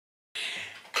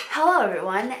Hello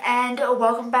everyone, and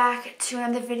welcome back to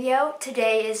another video.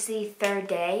 Today is the third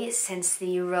day since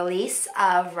the release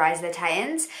of Rise of the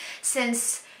Titans,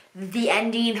 since the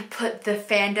ending put the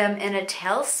fandom in a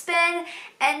tailspin,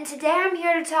 and today I'm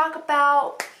here to talk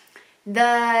about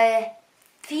the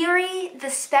theory, the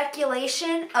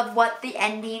speculation of what the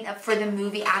ending for the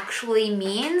movie actually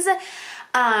means.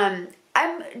 I'm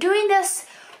doing this.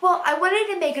 Well, I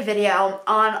wanted to make a video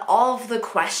on all of the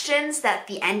questions that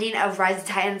the ending of Rise of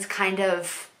the Titans kind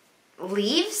of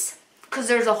leaves, because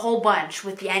there's a whole bunch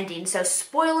with the ending. So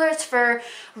spoilers for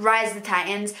Rise of the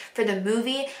Titans for the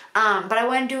movie, but I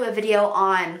want to do a video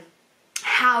on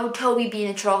how Toby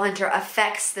being a troll hunter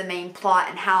affects the main plot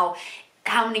and how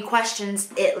many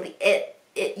questions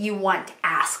you want to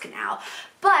ask now.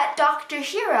 But Dr.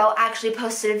 Hero actually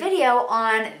posted a video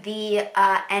on the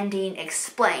ending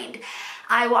explained.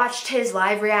 I watched his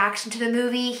live reaction to the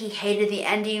movie. He hated the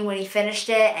ending when he finished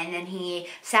it, and then he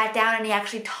sat down and he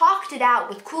actually talked it out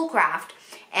with Coolcraft.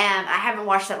 And I haven't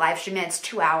watched that live stream, and it's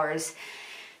 2 hours.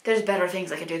 There's better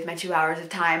things I could do with my 2 hours of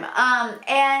time.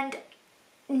 And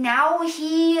now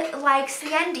he likes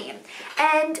the ending.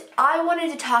 And I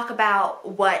wanted to talk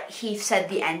about what he said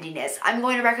the ending is. I'm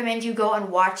going to recommend you go and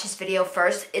watch his video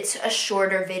first. It's a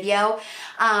shorter video.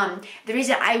 The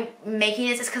reason I'm making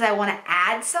this is because I want to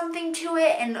add something to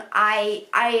it, and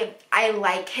I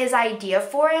like his idea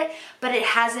for it, but it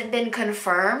hasn't been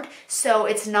confirmed, so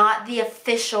it's not the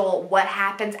official what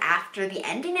happens after the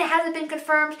ending. It hasn't been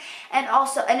confirmed, and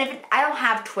also, I don't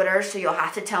have Twitter, so you'll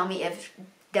have to tell me if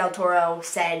Del Toro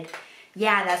said,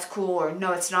 yeah, that's cool, or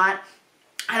no, it's not.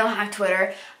 I don't have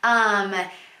Twitter.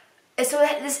 So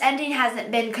this ending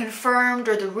hasn't been confirmed,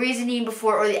 or the reasoning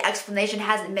before, or the explanation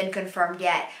hasn't been confirmed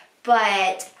yet.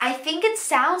 But I think it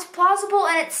sounds plausible,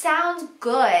 and it sounds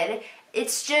good.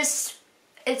 It's just,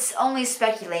 it's only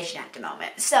speculation at the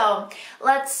moment. So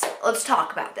let's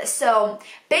talk about this. So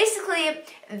basically,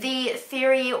 the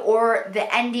theory or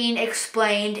the ending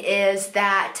explained is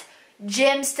that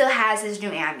Jim still has his new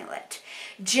amulet.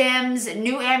 Jim's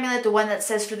new amulet, the one that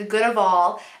says for the good of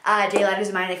all, daylight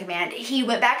is mine to command, he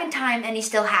went back in time and he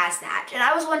still has that. And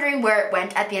I was wondering where it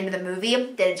went at the end of the movie.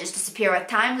 Did it just disappear with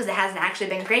time because it hasn't actually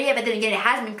been created yet? But then again, it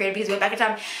hasn't been created because he went back in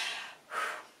time.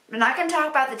 I'm not going to talk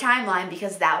about the timeline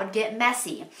because that would get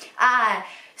messy.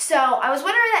 So I was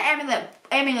wondering where that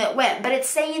amulet went, but it's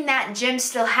saying that Jim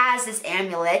still has this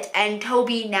amulet and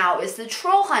Toby now is the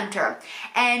troll hunter,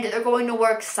 and they're going to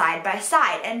work side by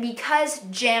side. And because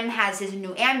Jim has his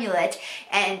new amulet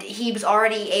and he was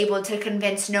already able to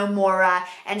convince Nomura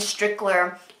and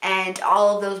Strickler and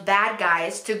all of those bad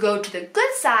guys to go to the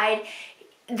good side,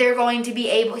 he's going to be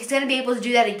able to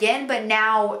do that again, but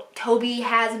now Toby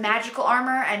has magical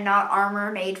armor and not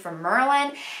armor made from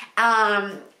Merlin.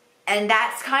 And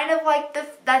that's kind of like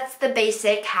that's the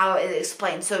basic how it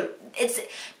explains. So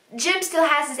Jim still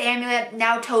has his amulet,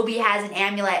 now Toby has an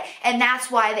amulet, and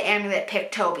that's why the amulet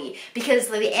picked Toby. Because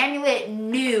the amulet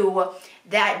knew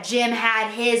that Jim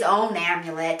had his own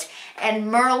amulet, and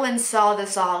Merlin saw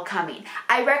this all coming.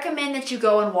 I recommend that you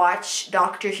go and watch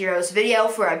Dr. Hero's video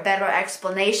for a better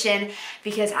explanation,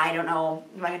 because I don't know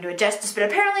if I can do it justice, but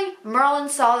apparently Merlin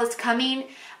saw this coming,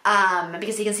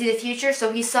 because he can see the future,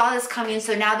 so he saw this coming,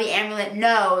 so now the amulet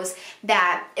knows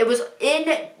that it was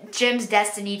in Jim's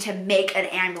destiny to make an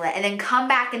amulet and then come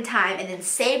back in time and then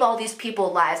save all these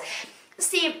people's lives.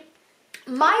 See,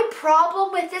 my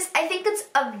problem with this, I think it's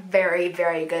a very,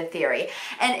 very good theory.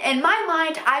 And in my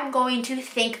mind, I'm going to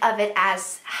think of it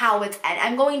as how it's ended.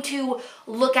 I'm going to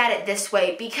look at it this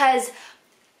way, because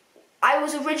I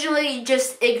was originally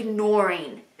just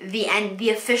ignoring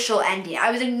the official ending. I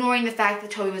was ignoring the fact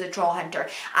that Toby was a troll hunter.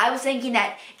 I was thinking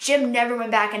that Jim never went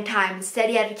back in time.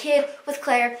 Instead, he had a kid with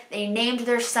Claire. They named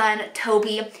their son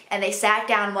Toby, and they sat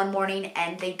down one morning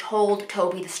and they told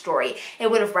Toby the story. It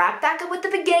would have wrapped back up with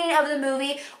the beginning of the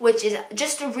movie, which is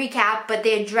just a recap, but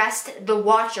they addressed the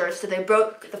Watchers, so they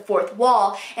broke the fourth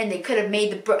wall, and they could have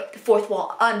made the fourth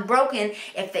wall unbroken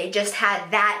if they just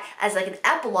had that as like an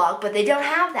epilogue, but they don't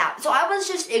have that. So I was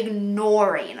just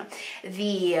ignoring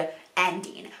the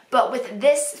ending. But with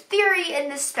this theory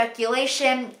and this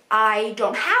speculation, I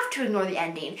don't have to ignore the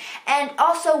ending. And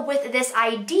also with this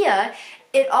idea,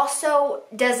 it also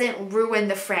doesn't ruin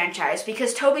the franchise,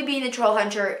 because Toby being the troll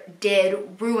hunter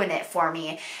did ruin it for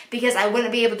me, because I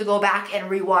wouldn't be able to go back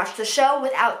and rewatch the show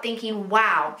without thinking,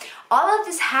 wow, all of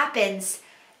this happens,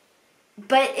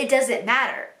 but it doesn't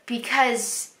matter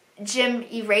because Jim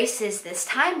erases this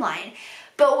timeline.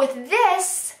 But with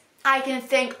this, I can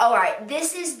think, all right,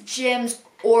 this is Jim's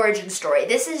origin story.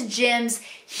 This is Jim's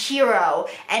hero,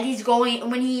 and he's going,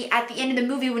 at the end of the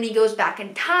movie, when he goes back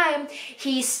in time,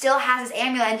 he still has his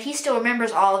amulet and he still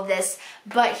remembers all of this,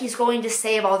 but he's going to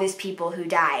save all these people who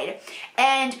died.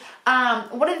 And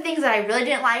one of the things that I really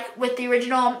didn't like with the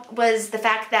original was the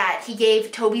fact that he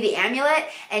gave Toby the amulet,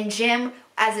 and Jim,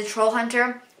 as a troll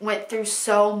hunter, went through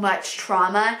so much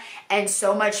trauma and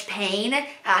so much pain.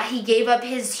 He gave up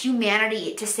his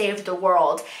humanity to save the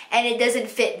world, and it doesn't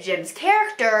fit Jim's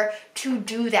character to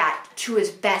do that to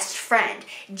his best friend.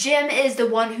 Jim is the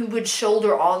one who would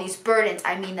shoulder all these burdens.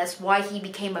 I mean, that's why he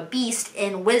became a beast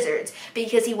in Wizards,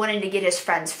 because he wanted to get his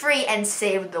friends free and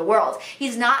save the world.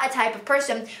 He's not a type of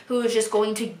person who is just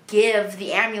going to give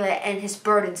the amulet and his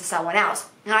burden to someone else.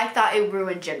 And I thought it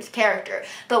ruined Jim's character.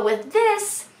 But with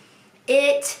this,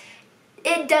 it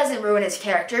doesn't ruin his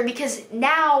character, because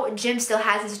now Jim still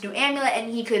has his new amulet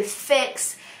and he could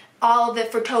fix all of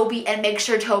it for Toby and make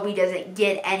sure Toby doesn't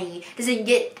get any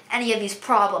of these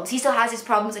problems. He still has his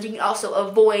problems, and he can also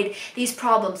avoid these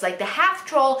problems, like the half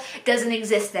troll doesn't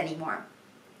exist anymore.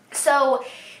 So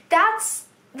that's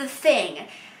the thing,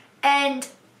 and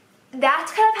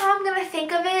that's kind of how I'm going to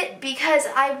think of it, because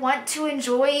I want to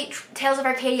enjoy Tales of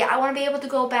Arcadia. I want to be able to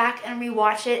go back and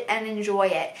rewatch it and enjoy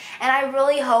it. And I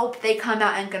really hope they come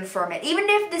out and confirm it. Even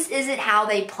if this isn't how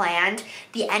they planned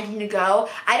the ending to go,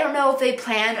 I don't know if they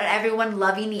planned on everyone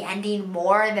loving the ending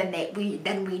more than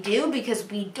we do,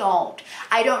 because we don't.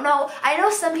 I don't know. I know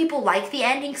some people like the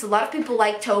ending, because a lot of people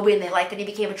like Toby and they like that he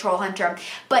became a troll hunter,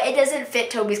 but it doesn't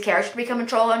fit Toby's character to become a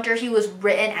troll hunter. He was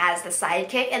written as the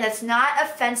sidekick, and that's not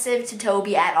offensive to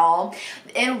Toby at all.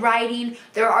 In writing,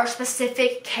 there are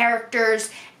specific characters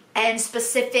and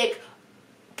specific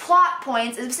plot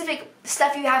points and specific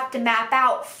stuff you have to map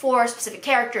out for a specific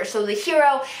character. So the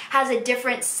hero has a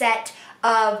different set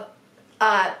of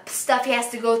stuff he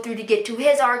has to go through to get to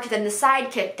his arc than the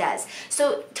sidekick does.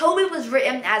 So Toby was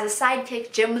written as a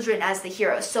sidekick, Jim was written as the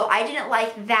hero. So I didn't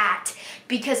like that,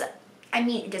 because I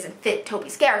mean, it doesn't fit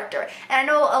Toby's character. And I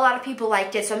know a lot of people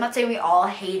liked it, so I'm not saying we all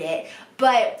hate it,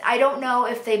 but I don't know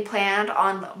if they planned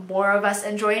on more of us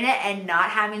enjoying it and not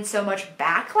having so much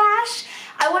backlash.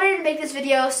 I wanted to make this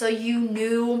video so you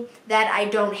knew that I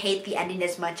don't hate the ending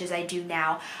as much as I do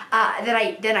now,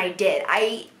 than I did.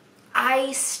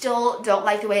 I still don't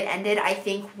like the way it ended. I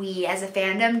think we as a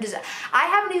fandom, I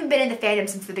haven't even been in the fandom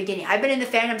since the beginning. I've been in the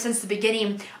fandom since the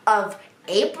beginning of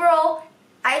April,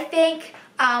 I think.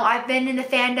 I've been in the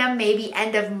fandom maybe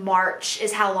end of March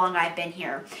is how long I've been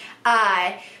here.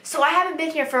 So I haven't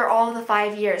been here for all of the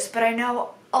 5 years, but I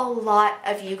know a lot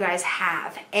of you guys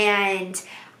have. And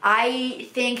I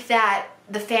think that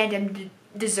the fandom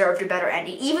deserved a better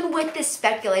ending. Even with this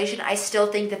speculation, I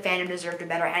still think the fandom deserved a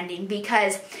better ending,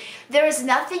 because there is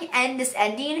nothing in this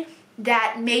ending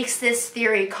that makes this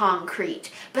theory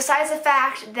concrete. Besides the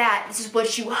fact that this is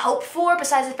what you hope for,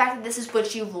 besides the fact that this is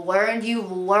what you've learned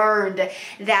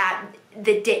that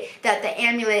the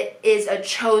amulet is a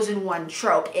chosen one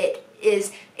trope.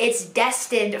 It's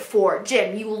destined for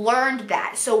Jim. You learned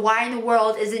that. So why in the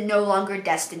world is it no longer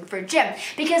destined for Jim?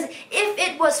 Because if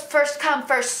it was first come,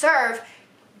 first serve,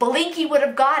 Blinky would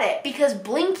have got it, because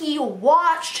Blinky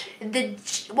watched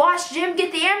Jim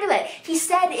get the amulet. He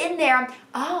said in there,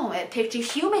 oh, it picked a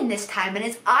human this time, and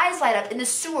his eyes light up in the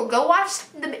sewer. Go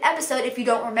watch the episode if you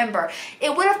don't remember.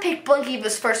 It would have picked Blinky if it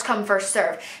was first come, first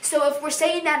serve. So if we're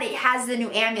saying that it has the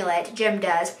new amulet, Jim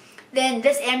does, then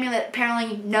this amulet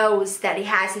apparently knows that he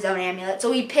has his own amulet.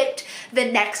 So he picked the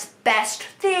next best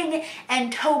thing,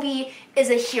 and Toby is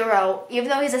a hero. Even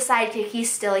though he's a sidekick, he's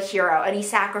still a hero, and he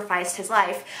sacrificed his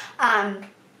life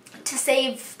to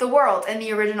save the world in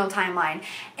the original timeline.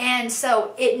 And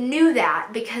so it knew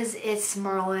that, because it's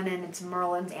Merlin and it's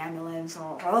Merlin's amulet.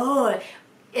 So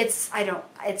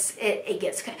it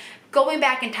gets going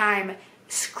back in time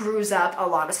screws up a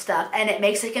lot of stuff, and it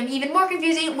makes it even more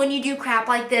confusing when you do crap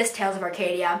like this, Tales of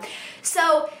Arcadia.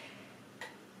 So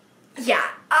yeah,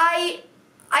 I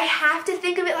have to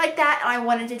think of it like that, and I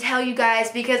wanted to tell you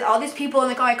guys, because all these people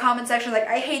in my comment section are like,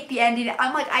 I hate the ending.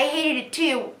 I'm like, I hated it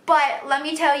too, but let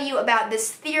me tell you about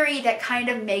this theory that kind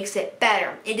of makes it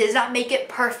better. It does not make it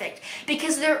perfect,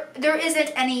 because there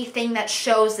isn't anything that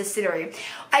shows this theory.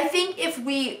 I think if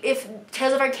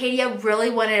Tales of Arcadia really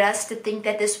wanted us to think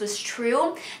that this was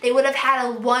true, they would have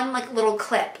had one little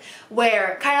clip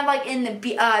where, kind of like in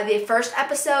the first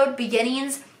episode,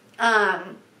 Beginnings,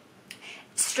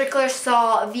 Strickler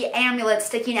saw the amulet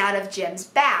sticking out of Jim's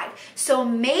bag. So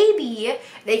maybe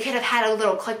they could have had a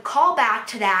little quick callback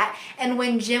to that, and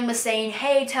when Jim was saying,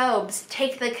 hey Tobes,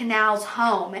 take the canals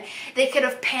home, they could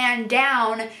have panned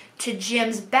down to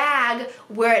Jim's bag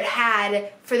where it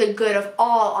had for the good of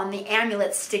all on the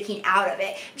amulet sticking out of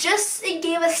it. Just, it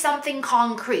gave us something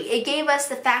concrete. It gave us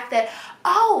the fact that,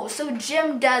 oh, so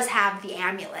Jim does have the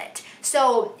amulet.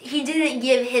 So he didn't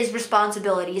give his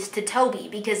responsibilities to Toby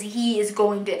because he's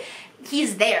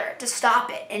there to stop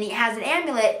it, and he has an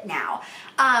amulet now.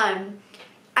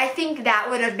 I think that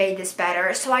would have made this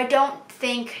better. So I don't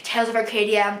think Tales of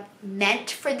Arcadia meant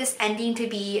for this ending to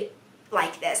be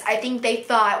like this. I think they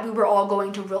thought we were all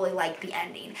going to really like the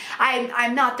ending.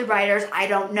 I'm not the writers, I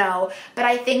don't know, but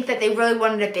I think that they really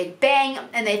wanted a big bang,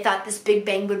 and they thought this big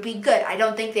bang would be good. I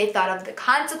don't think they thought of the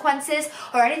consequences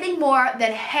or anything more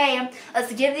than, hey,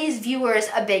 let's give these viewers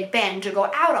a big bang to go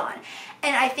out on.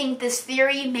 And I think this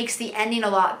theory makes the ending a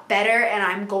lot better, and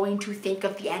I'm going to think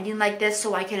of the ending like this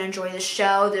so I can enjoy the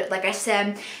show. Like I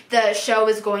said, the show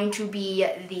is going to be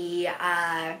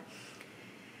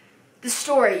the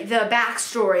story, the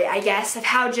backstory, I guess, of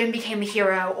how Jim became a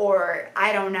hero, or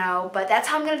I don't know, but that's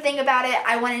how I'm going to think about it.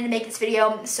 I wanted to make this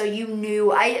video so you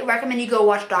knew. I recommend you go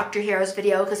watch Dr. Hero's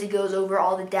video because he goes over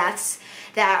all the deaths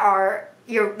that are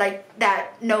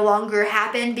that no longer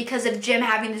happened because of Jim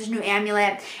having this new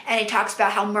amulet, and he talks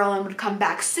about how Merlin would come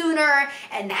back sooner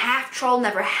and the half troll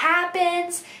never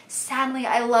happens. Sadly,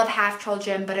 I love half troll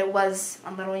Jim, but it was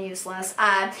a little useless.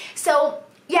 So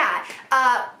yeah,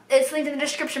 it's linked in the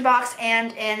description box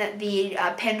and in the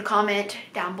pinned comment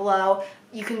down below.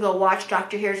 You can go watch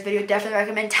Dr. Hero's video. Definitely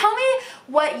recommend. Tell me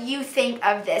what you think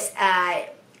of this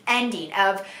ending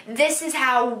of this is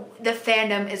how the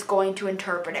fandom is going to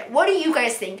interpret it. What do you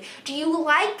guys think? Do you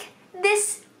like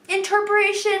this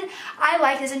interpretation? I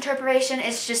like this interpretation.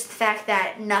 It's just the fact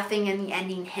that nothing in the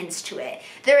ending hints to it.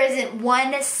 There isn't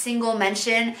one single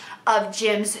mention of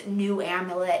Jim's new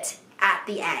amulet at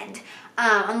the end,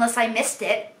 unless I missed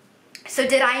it. So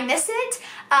did I miss it?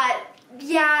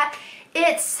 Yeah,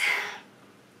 it's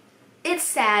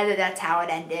sad that that's how it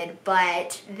ended,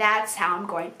 but that's how I'm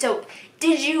going. So, do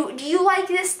you like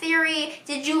this theory?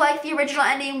 Did you like the original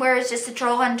ending where it's just a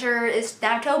troll hunter is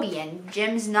now Toby and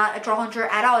Jim's not a troll hunter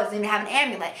at all, doesn't even have an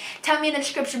amulet? Tell me in the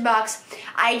description box.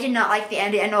 I did not like the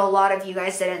ending. I know a lot of you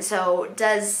guys didn't, so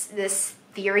does this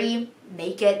theory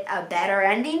make it a better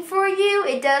ending for you?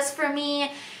 It does for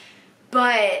me.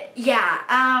 But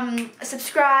yeah,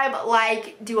 subscribe,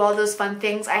 like, do all those fun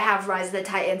things. I have Rise of the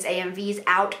Titans AMVs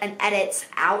out and edits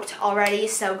out already,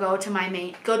 so go to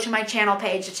my channel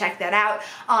page to check that out.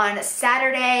 On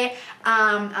Saturday,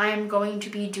 I'm going to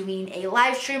be doing a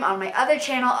live stream on my other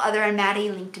channel, Other and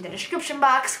Maddie, linked in the description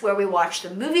box, where we watch the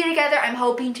movie together. I'm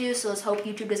hoping to, so let's hope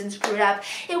YouTube doesn't screw it up.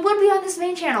 It would be on this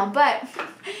main channel, but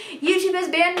YouTube has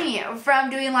banned me from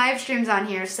doing live streams on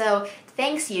here, so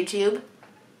thanks YouTube.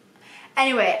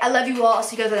 Anyway, I love you all. I'll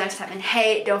see you guys next time. And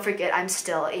hey, don't forget, I'm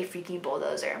still a freaking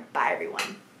bulldozer. Bye,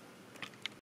 everyone.